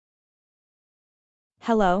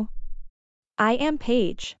Hello, I am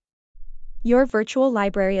Paige, your virtual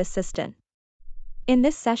library assistant. In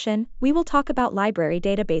this session, we will talk about library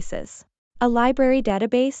databases. A library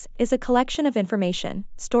database is a collection of information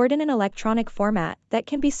stored in an electronic format that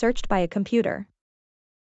can be searched by a computer.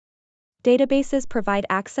 Databases provide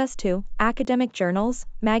access to academic journals,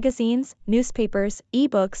 magazines, newspapers,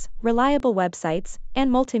 ebooks, reliable websites, and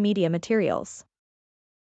multimedia materials.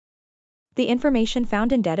 The information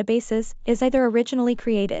found in databases is either originally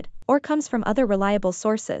created or comes from other reliable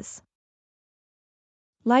sources.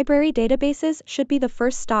 Library databases should be the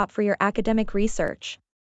first stop for your academic research.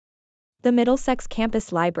 The Middlesex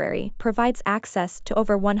Campus Library provides access to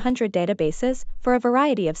over 100 databases for a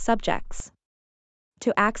variety of subjects.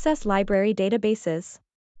 To access library databases,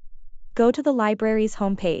 go to the library's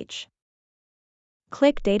homepage.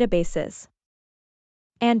 Click Databases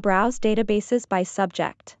and browse databases by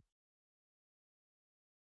subject.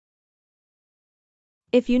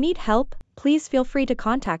 If you need help, please feel free to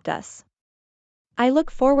contact us. I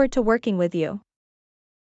look forward to working with you.